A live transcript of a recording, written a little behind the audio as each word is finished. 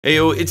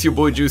Heyo, it's your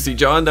boy Juicy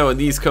John. Now in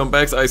these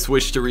comebacks, I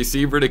switched to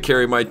receiver to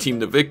carry my team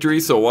to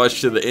victory, so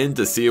watch to the end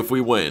to see if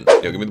we win.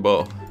 Yo, give me the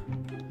ball.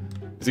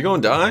 Is he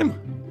going dime?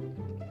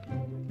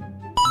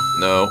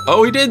 No.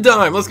 Oh, he did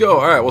dime. Let's go.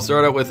 All right, we'll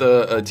start out with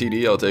a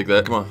TD. I'll take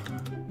that. Come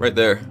on. Right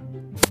there.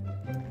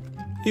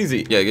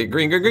 Easy. Yeah, get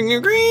green, green,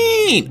 green,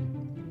 green!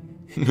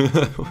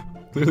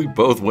 Literally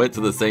both went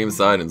to the same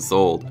side and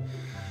sold.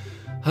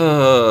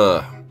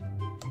 What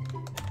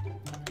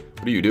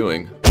are you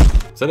doing?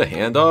 Is that a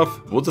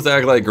handoff? We'll just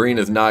act like green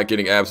is not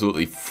getting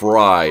absolutely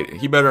fried.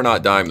 He better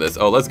not dime this.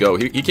 Oh, let's go.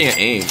 He can't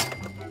aim.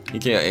 He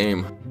can't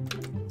aim.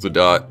 It's a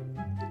dot.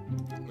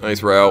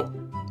 Nice route.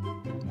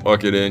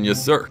 Walk it in.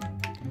 Yes, sir.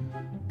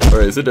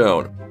 Alright, sit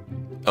down.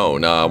 Oh,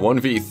 nah.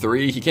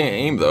 1v3. He can't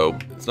aim, though.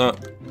 It's not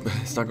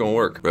gonna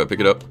work. Bro, pick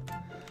it up.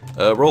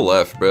 Roll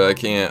left, bro. I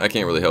can't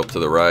really help to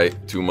the right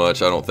too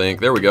much, I don't think.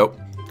 There we go.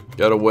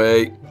 Got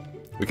away.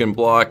 We can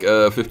block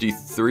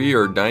 53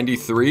 or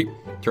 93.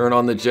 Turn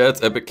on the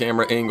jets, epic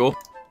camera angle.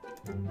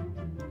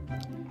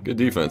 Good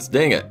defense.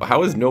 Dang it.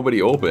 How is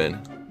nobody open?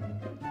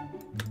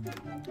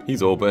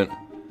 He's open.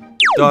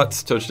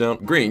 Dots, touchdown.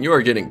 Green, you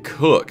are getting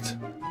cooked.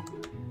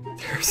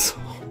 They're so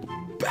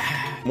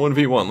bad.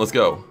 1v1, let's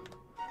go.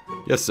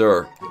 Yes,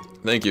 sir.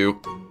 Thank you.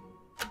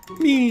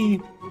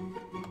 Me.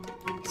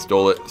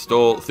 Stole it.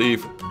 Stole.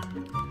 Thief.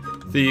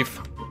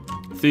 Thief.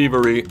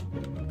 Thievery.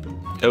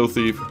 Oh,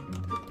 thief.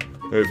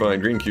 Alright, fine.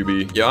 Green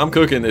QB. Yeah, I'm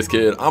cooking this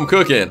kid. I'm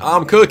cooking.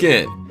 I'm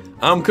cooking.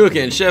 I'm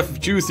cooking. Chef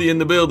Juicy in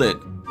the building.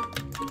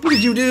 What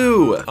did you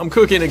do? I'm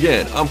cooking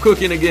again. I'm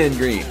cooking again,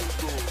 Green.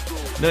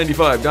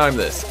 95. Dime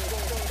this.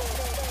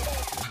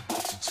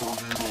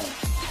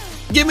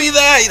 Give me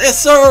that.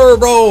 Yes, sir,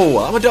 bro.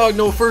 I'm a dog,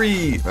 no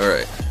free.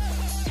 Alright.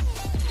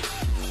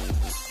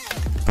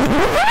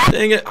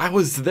 Dang it. I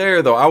was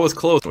there, though. I was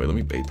close. Wait, let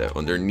me bait that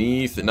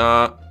underneath.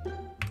 Nah.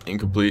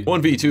 Incomplete.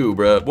 1v2,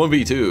 bruh.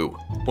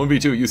 1v2.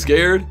 1v2. You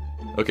scared?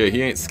 Okay,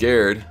 he ain't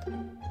scared.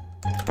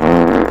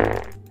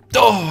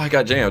 Oh, I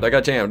got jammed. I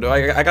got jammed.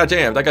 I got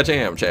jammed. I got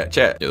jammed.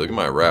 Chat. Yeah, look at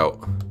my route.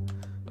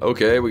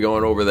 Okay, we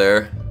going over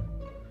there.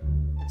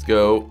 Let's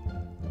go.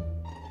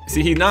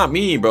 See, he's not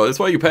me, bro. That's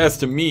why you pass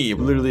to me.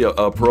 I'm literally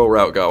a pro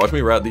route guy. Watch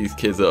me route these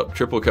kids up.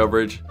 Triple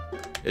coverage.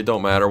 It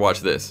don't matter. Watch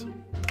this.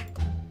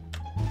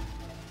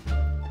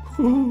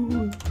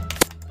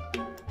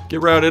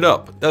 Get routed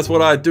up. That's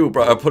what I do,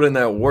 bro. I put in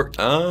that work.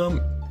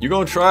 You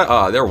gonna try?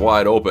 Ah, they're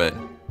wide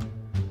open.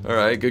 All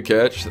right, good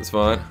catch. That's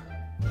fine.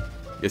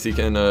 Guess he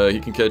can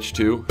catch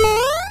too.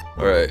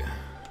 All right,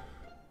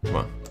 come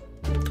on.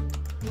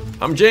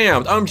 I'm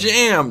jammed. I'm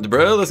jammed,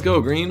 bro. Let's go,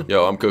 Green.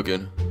 Yo, I'm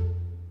cooking.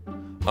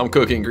 I'm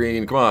cooking,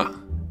 Green. Come on.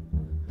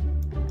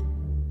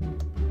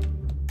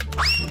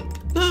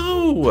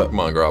 No. Come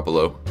on,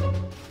 Garoppolo.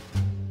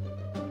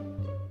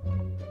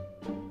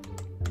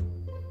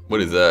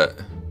 What is that?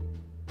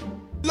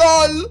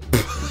 LOL.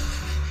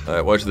 All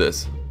right, watch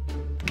this.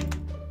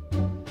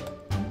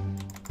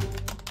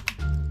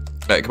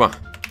 Hey, come on.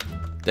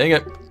 Dang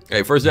it.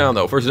 Hey, first down,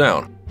 though. First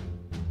down.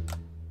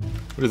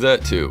 What is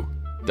that to?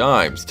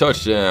 Dimes.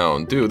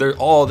 Touchdown. Dude,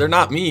 they're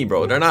not me,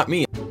 bro. They're not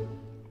me.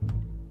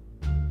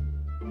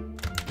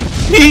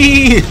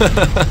 Me!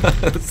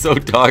 That's so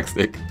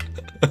toxic.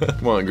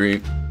 Come on,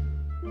 Green.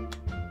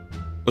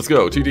 Let's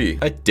go.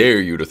 TD. I dare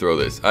you to throw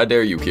this. I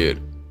dare you,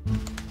 kid.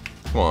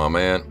 Come on,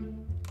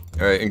 man.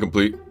 Alright,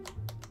 incomplete.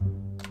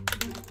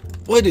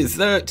 What is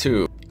that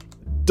to?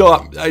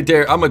 Dog. I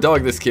dare. I'm gonna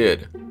dog this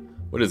kid.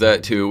 What is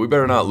that to? We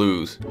better not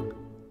lose.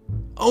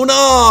 Oh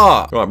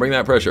no! Come on, bring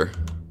that pressure.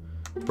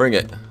 Bring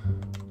it.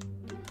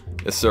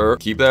 Yes, sir.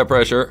 Keep that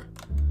pressure.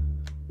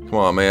 Come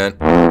on, man.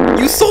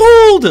 You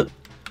sold!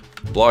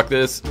 Block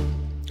this.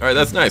 Alright,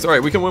 that's nice.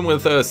 Alright, we can win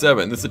with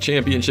 7. This is a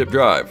championship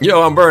drive.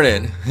 Yo, I'm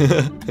burning.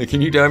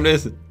 Can you dime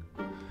this?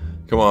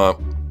 Come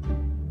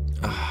on.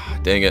 Ah,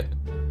 dang it.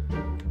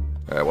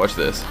 Alright, watch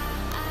this.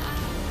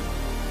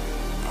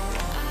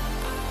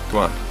 Come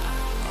on.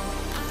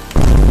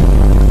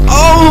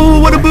 Oh,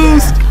 what a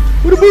boost!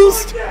 What a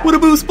boost! What a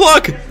boost!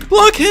 Block!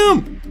 Block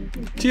him!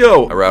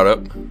 T.O. I route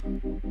up.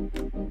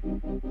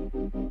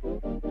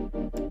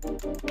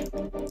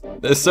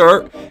 Yes,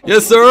 sir.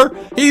 Yes, sir.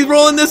 He's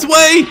rolling this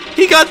way.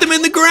 He got them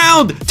in the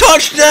ground.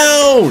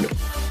 Touchdown!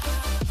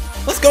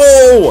 Let's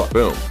go!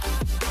 Boom.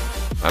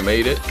 I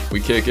made it. We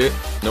kick it.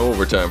 No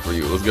overtime for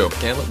you. Let's go.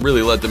 Can't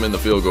really let them in the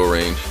field goal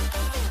range.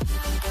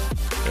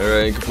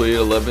 Alright, incomplete.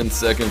 11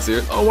 seconds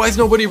here. Oh, why is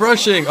nobody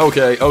rushing?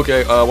 Okay.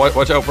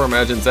 Watch out for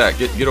Imagine Zach.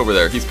 Get over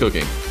there. He's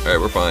cooking.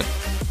 Alright, we're fine.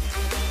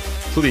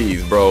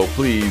 Please, bro.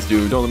 Please,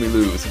 dude. Don't let me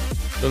lose.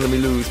 Don't let me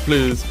lose,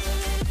 please.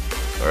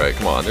 Alright,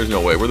 come on. There's no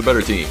way. We're the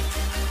better team.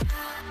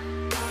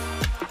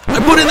 I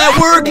put in that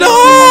work. No!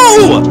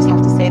 I just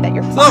have to say that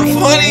you're it's not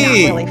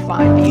funny. Not really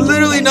fun.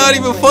 Literally not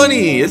even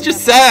funny. It's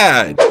just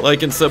sad.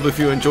 Like and sub if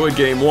you enjoyed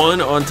game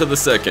 1. On to the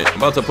second. I'm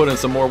about to put in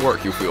some more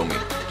work. You feel me?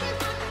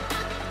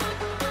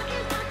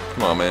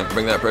 Come on, man.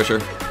 Bring that pressure.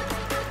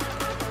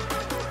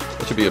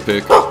 That should be a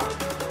pick.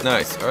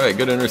 Nice. All right,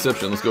 good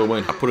interception. Let's go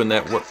win. I put in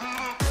that work.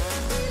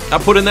 I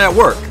put in that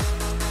work.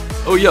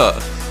 Oh, yeah.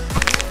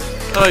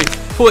 I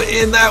put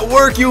in that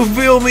work, you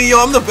feel me? Yo,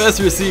 I'm the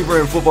best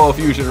receiver in Football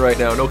Fusion right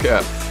now. No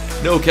cap.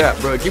 No cap,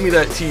 bro. Give me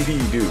that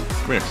TD, dude.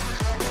 Come here.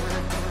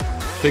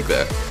 Pick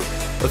that.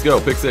 Let's go.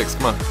 Pick 6.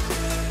 Come on.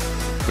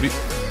 What do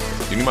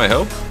you need my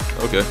help?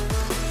 Okay.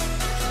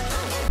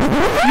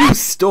 You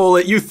stole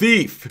it, you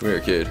thief. Come here,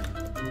 kid.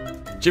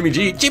 Jimmy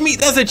G. Jimmy,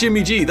 that's a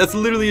Jimmy G. That's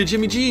literally a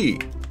Jimmy G.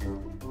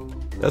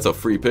 That's a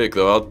free pick,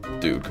 though.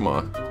 Dude, come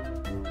on.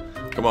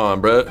 Come on,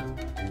 bro.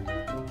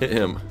 Hit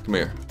him. Come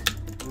here.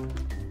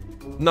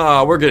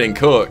 Nah, we're getting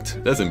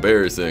cooked. That's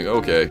embarrassing.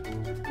 Okay.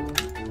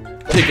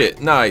 Pick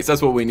it. Nice.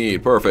 That's what we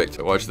need. Perfect.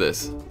 Watch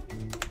this.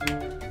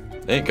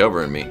 They ain't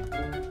covering me.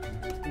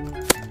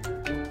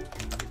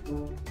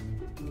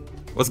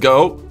 Let's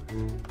go.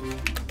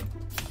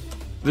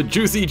 The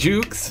juicy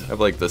jukes. I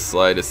have like the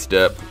slightest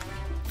step.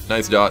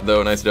 Nice dot,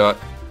 though. Nice dot.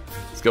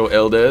 Let's go,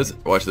 Eldez.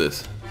 Watch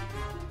this.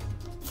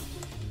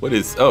 What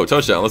is... Oh,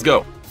 touchdown. Let's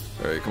go.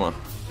 Alright, come on.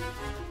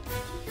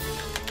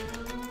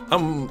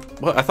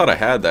 Well, I thought I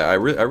had that. I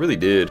really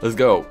did. Let's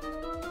go.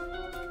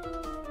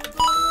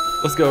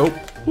 Let's go.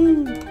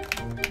 Woo.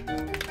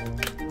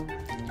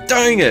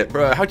 Dang it,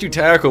 bro. How'd you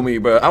tackle me,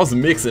 bro? I was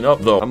mixing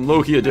up, though. I'm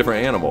low-key a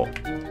different animal.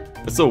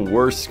 That's the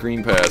worst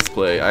screen pass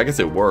play. I guess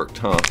it worked,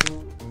 huh?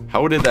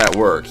 How did that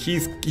work?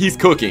 He's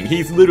cooking.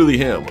 He's literally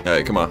him.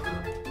 Alright, come on.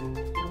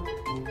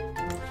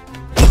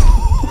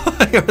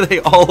 Why are they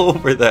all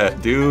over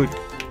that, dude?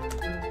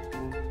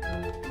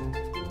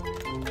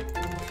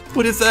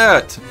 What is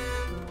that?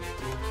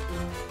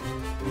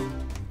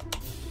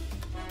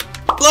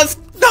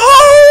 No!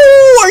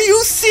 Are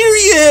you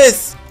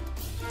serious?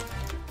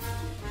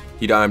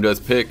 He dimed us.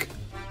 Pick.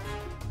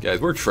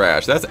 Guys, we're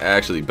trash. That's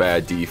actually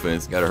bad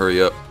defense. Gotta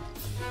hurry up.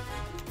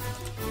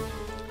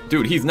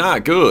 Dude, he's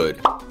not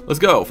good. Let's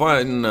go.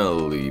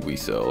 Finally, we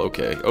sell.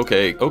 Okay.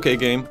 Okay,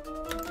 game.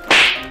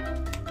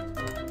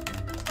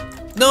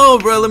 No,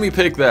 bro, let me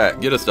pick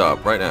that. Get a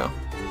stop right now.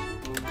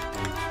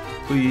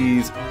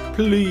 Please.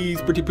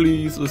 Please, pretty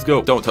please. Let's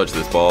go. Don't touch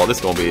this ball. This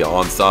is gonna be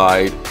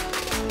onside.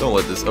 Don't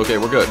let this. Okay,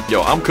 we're good.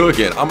 Yo, I'm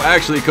cooking. I'm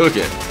actually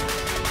cooking.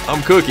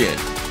 I'm cooking.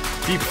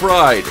 Deep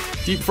fried.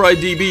 Deep fried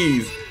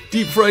DBs.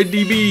 Deep fried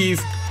DBs.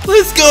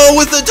 Let's go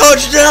with the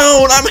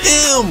touchdown. I'm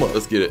him.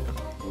 Let's get it.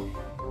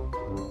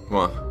 Come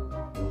on.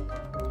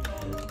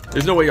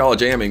 There's no way y'all are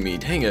jamming me.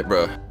 Dang it,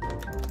 bro.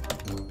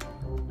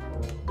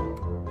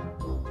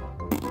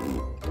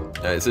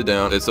 Alright, sit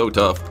down. It's so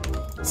tough.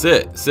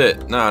 Sit.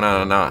 Nah.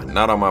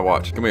 Not on my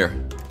watch. Come here.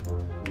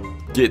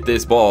 Get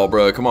this ball,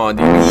 bro. Come on,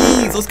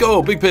 DBs. Let's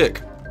go. Big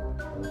pick.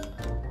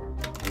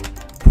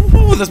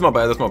 Ooh, that's my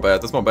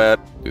bad.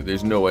 Dude,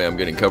 there's no way I'm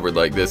getting covered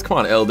like this. Come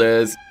on,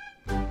 Eldez.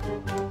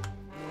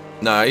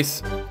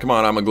 Nice. Come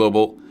on, I'm a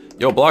global.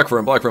 Yo, block for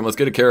him. Let's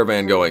get a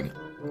caravan going.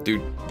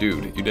 Dude,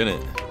 you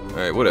didn't.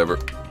 Alright, whatever.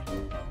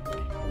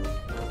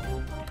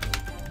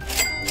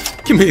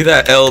 Give me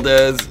that,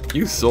 Eldez.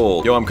 You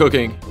sold. Yo, I'm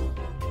cooking.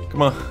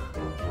 Come on.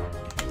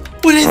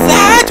 What is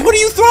that? What are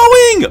you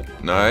throwing?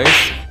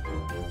 Nice.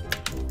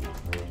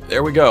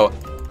 There we go.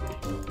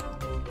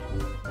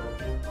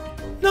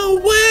 No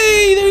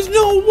way! There's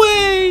no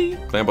way!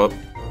 Clamp up.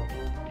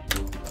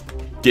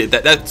 Get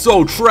that. That's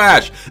so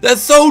trash.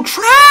 That's so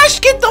trash.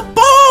 Get the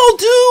ball,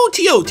 dude.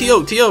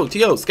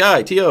 T.O.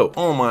 Sky, T.O.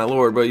 Oh my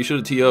lord, bro. You should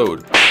have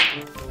T.O'd.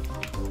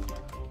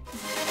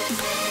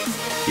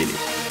 Get it.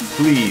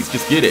 Please,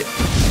 just get it.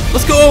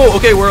 Let's go.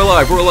 Okay, we're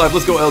alive.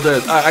 Let's go,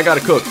 Eldez. I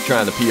gotta cook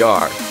trying the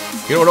PR.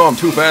 You don't know I'm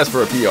too fast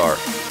for a PR.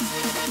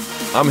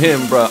 I'm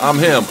him, bro. I'm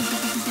him.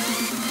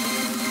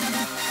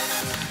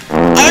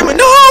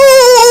 No!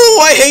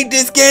 I hate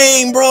this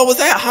game, bro. Was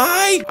that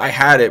high? I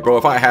had it, bro.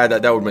 If I had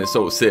that, that would have been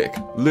so sick.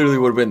 Literally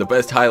would have been the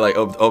best highlight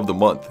of the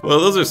month. Well,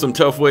 those are some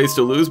tough ways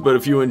to lose, but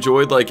if you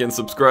enjoyed, like and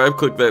subscribe,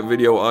 click that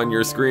video on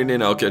your screen,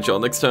 and I'll catch y'all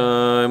next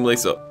time.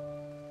 Lace up.